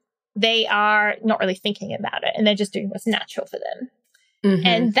 or they are not really thinking about it and they're just doing what's natural for them.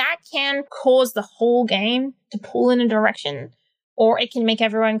 And that can cause the whole game to pull in a direction, or it can make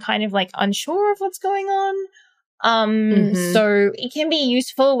everyone kind of like unsure of what's going on. So it can be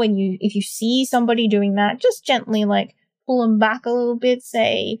useful if you see somebody doing that, just gently like pull them back a little bit,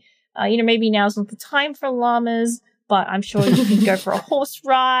 say, maybe now's not the time for llamas, but I'm sure you can go for a horse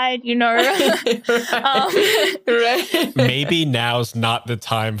ride, Right. Maybe now's not the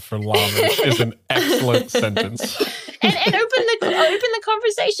time for llamas is an excellent sentence. And open the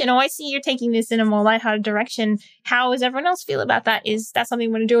conversation. Oh, I see you're taking this in a more lighthearted direction. How does everyone else feel about that? Is that something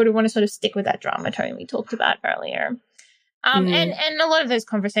you want to do, or do you want to sort of stick with that drama tone we talked about earlier? And a lot of those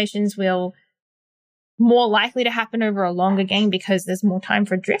conversations will more likely to happen over a longer game because there's more time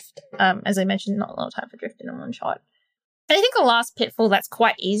for drift. As I mentioned, not a lot of time for drift in a one shot. And I think the last pitfall that's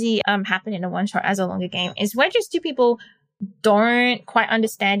quite easy happen in a one shot as a longer game is where just two people don't quite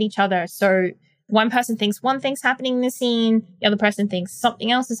understand each other. So one person thinks one thing's happening in the scene, the other person thinks something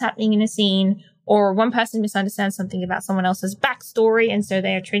else is happening in a scene, or one person misunderstands something about someone else's backstory, and so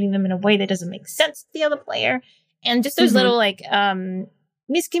they are treating them in a way that doesn't make sense to the other player. And just those little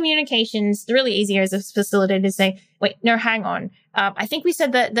miscommunications, they're really easier as a facilitator to say, wait, no, hang on. I think we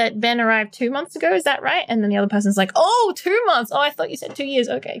said that Ben arrived 2 months ago. Is that right? And then the other person's like, oh, 2 months. Oh, I thought you said 2 years.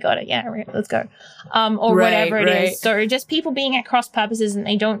 Okay, got it. Yeah, right, let's go. Or whatever it is. So just people being at cross purposes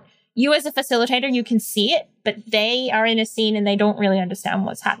and you as a facilitator, you can see it, but they are in a scene and they don't really understand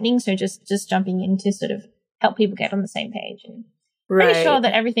what's happening. So just jumping in to sort of help people get on the same page. And pretty sure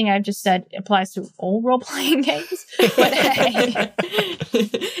that everything I've just said applies to all role-playing games. But hey.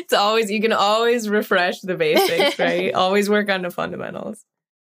 You can always refresh the basics, right? Always work on the fundamentals.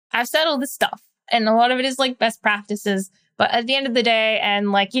 I've said all this stuff, and a lot of it is like best practices. But at the end of the day,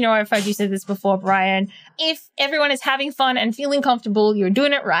 and I've heard you say this before, Brian, if everyone is having fun and feeling comfortable, you're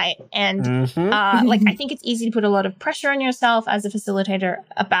doing it right. And I think it's easy to put a lot of pressure on yourself as a facilitator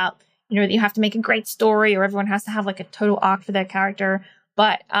about, that you have to make a great story or everyone has to have like a total arc for their character.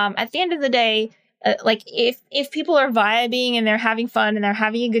 But at the end of the day, if people are vibing and they're having fun and they're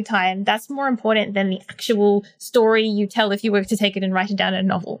having a good time, that's more important than the actual story you tell if you were to take it and write it down in a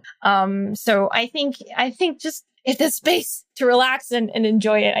novel. So I think just if there's space to relax and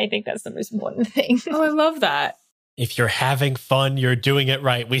enjoy it, I think that's the most important thing. Oh, I love that. If you're having fun, you're doing it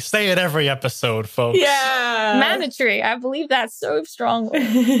right. We say it every episode, folks. Yeah. Mandatory. I believe that so strongly.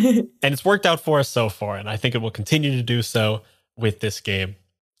 And it's worked out for us so far, and I think it will continue to do so with this game.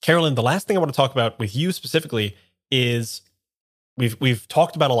 Carolyn, the last thing I want to talk about with you specifically is we've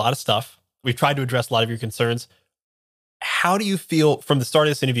talked about a lot of stuff. We've tried to address a lot of your concerns. How do you feel from the start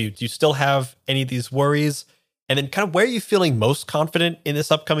of this interview? Do you still have any of these worries? And then kind of where are you feeling most confident in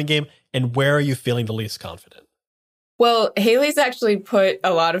this upcoming game, and where are you feeling the least confident? Well, Hayley's actually put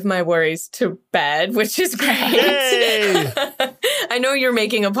a lot of my worries to bed, which is great. I know you're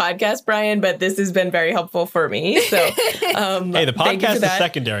making a podcast, Brian, but this has been very helpful for me. So, hey, the podcast is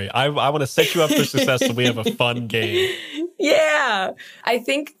secondary. I want to set you up for success so we have a fun game. Yeah. I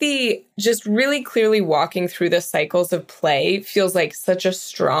think the just really clearly walking through the cycles of play feels like such a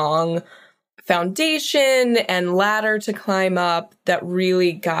strong foundation and ladder to climb up that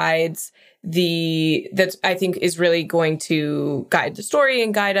really guides that I think is really going to guide the story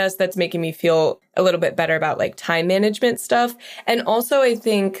and guide us. That's making me feel a little bit better about like time management stuff. And also I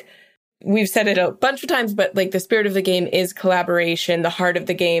think we've said it a bunch of times, but like the spirit of the game is collaboration. The heart of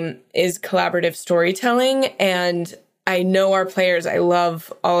the game is collaborative storytelling. And I know our players. I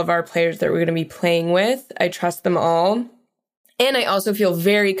love all of our players that we're going to be playing with. I trust them all. And I also feel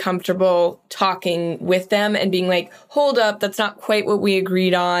very comfortable talking with them and being like, hold up, that's not quite what we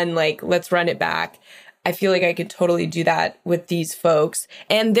agreed on. Like, let's run it back. I feel like I could totally do that with these folks.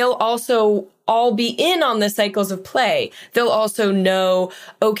 And they'll also all be in on the cycles of play. They'll also know,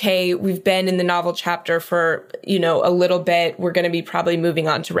 okay, we've been in the novel chapter for, a little bit. We're going to be probably moving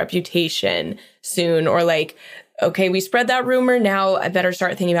on to reputation soon. Or like, okay, we spread that rumor. Now I better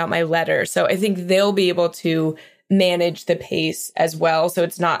start thinking about my letter. So I think they'll be able to manage the pace as well. So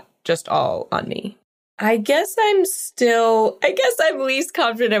it's not just all on me. I guess I'm least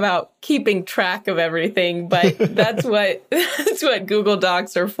confident about keeping track of everything, but that's what Google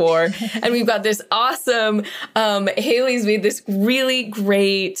Docs are for. And we've got this awesome, Hayley's made this really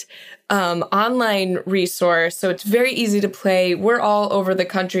great online resource. So it's very easy to play. We're all over the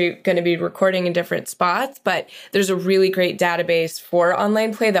country going to be recording in different spots, but there's a really great database for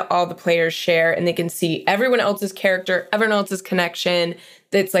online play that all the players share, and they can see everyone else's character, everyone else's connection.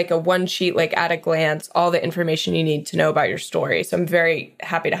 It's like a one sheet, like at a glance, all the information you need to know about your story. So I'm very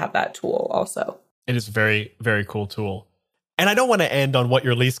happy to have that tool also. It is a very, very cool tool. And I don't want to end on what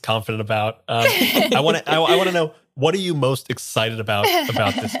you're least confident about. I want to know, what are you most excited about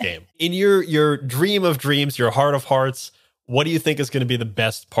this game? In your dream of dreams, your heart of hearts, what do you think is going to be the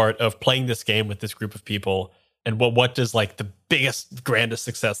best part of playing this game with this group of people? And what does like the biggest, grandest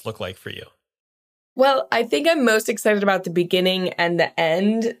success look like for you? Well, I think I'm most excited about the beginning and the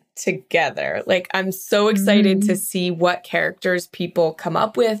end together. Like, I'm so excited to see what characters people come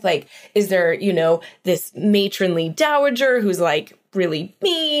up with. Like, is there, this matronly dowager who's like really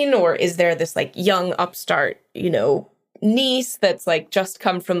mean? Or is there this like young upstart, niece that's like just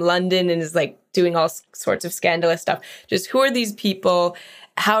come from London and is like doing all sorts of scandalous stuff? Just who are these people?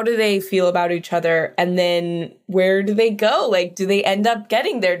 How do they feel about each other? And then where do they go? Like, do they end up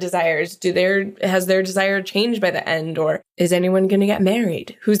getting their desires? Has their desire changed by the end? Or is anyone going to get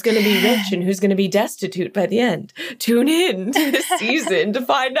married? Who's going to be rich and who's going to be destitute by the end? Tune in to this season to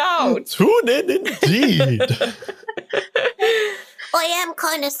find out. Tune in indeed. I am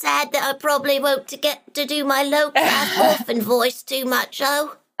kind of sad that I probably won't get to do my low-class orphan voice too much,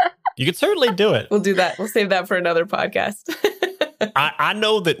 though. You could certainly do it. We'll do that. We'll save that for another podcast. I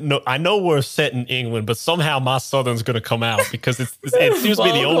know we're set in England, but somehow my Southern's going to come out because it seems to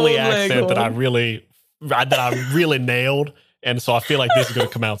be the only accent that I really nailed, and so I feel like this is going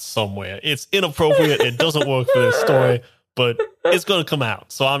to come out somewhere. It's inappropriate. It doesn't work for this story, but it's going to come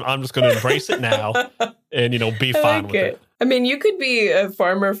out. So I'm just going to embrace it now, and be fine with it. I mean, you could be a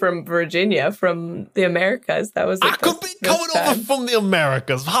farmer from Virginia, from the Americas. I could be coming over from the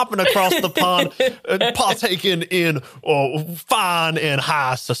Americas, hopping across the pond, and partaking in fine and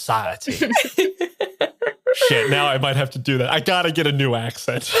high society. Shit, now I might have to do that. I gotta get a new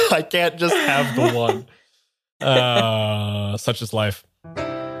accent. I can't just have the one. Such is life.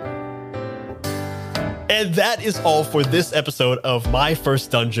 And that is all for this episode of My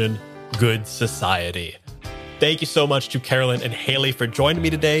First Dungeon, Good Society. Thank you so much to Carolyn and Hayley for joining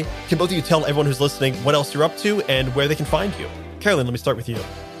me today. Can both of you tell everyone who's listening what else you're up to and where they can find you? Carolyn, let me start with you.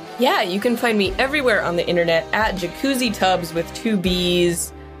 Yeah, you can find me everywhere on the internet at Jacuzzi Tubs with 2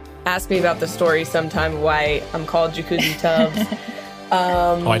 B's. Ask me about the story sometime why I'm called Jacuzzi Tubs.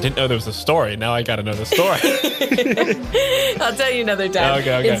 I didn't know there was a story. Now I got to know the story. I'll tell you another time.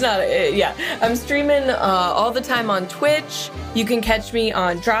 Okay. It's not, I'm streaming all the time on Twitch. You can catch me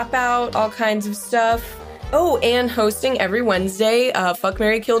on Dropout, all kinds of stuff. Oh, and hosting every Wednesday, Fuck,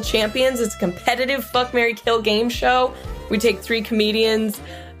 Marry, Kill Champions. It's a competitive Fuck, Marry, Kill game show. We take 3 comedians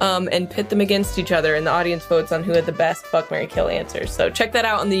and pit them against each other, and the audience votes on who had the best Fuck, Marry, Kill answers. So check that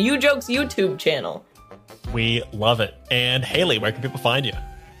out on the You Jokes YouTube channel. We love it. And Hayley, where can people find you?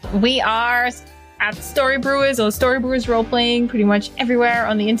 We are at Story Brewers or Story Brewers Roleplaying pretty much everywhere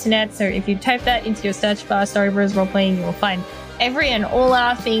on the internet. So if you type that into your search bar, Story Brewers Roleplaying, you will find every and all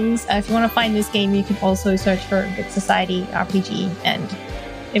our things. If you want to find this game, you can also search for Good Society RPG, and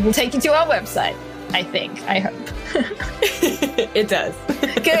it will take you to our website, I hope. It does.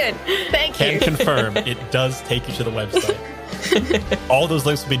 Good. Thank you. Can confirm, it does take you to the website. All those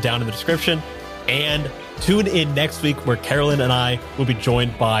links will be down in the description. And tune in next week where Carolyn and I will be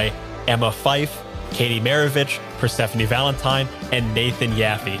joined by Emma Fife, Katie Maravich, Persephone Valentine, and Nathan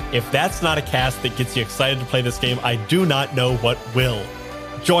Yaffe. If that's not a cast that gets you excited to play this game, I do not know what will.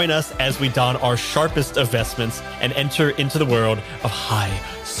 Join us as we don our sharpest of vestments and enter into the world of high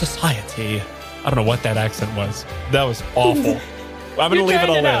society. I don't know what that accent was. That was awful. I'm going to leave it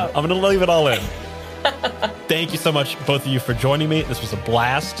all in. I'm going to leave it all in. Thank you so much, both of you, for joining me. This was a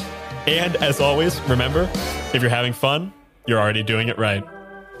blast. And as always, remember, if you're having fun, you're already doing it right.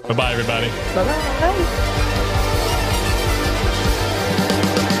 Bye-bye, everybody. Bye-bye.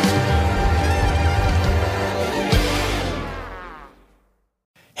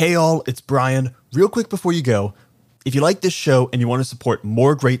 Hey all, it's Brian. Real quick before you go, if you like this show and you want to support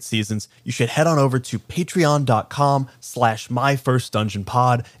more great seasons, you should head on over to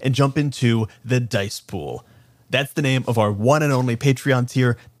patreon.com/myfirstdungeonpod and jump into the Dice Pool. That's the name of our one and only Patreon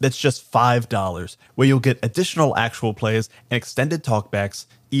tier that's just $5, where you'll get additional actual plays and extended talkbacks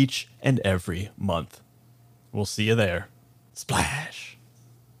each and every month. We'll see you there. Splash.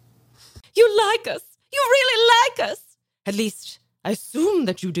 You like us. You really like us. At least, I assume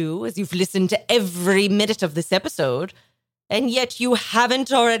that you do, as you've listened to every minute of this episode. And yet you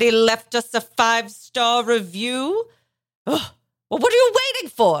haven't already left us a 5-star review? Ugh. Well, what are you waiting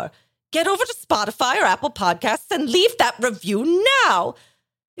for? Get over to Spotify or Apple Podcasts and leave that review now.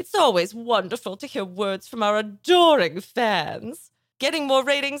 It's always wonderful to hear words from our adoring fans. Getting more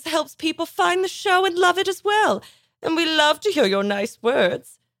ratings helps people find the show and love it as well. And we love to hear your nice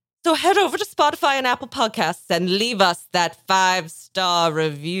words. So head over to Spotify and Apple Podcasts and leave us that 5-star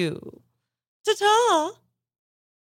review. Ta-ta!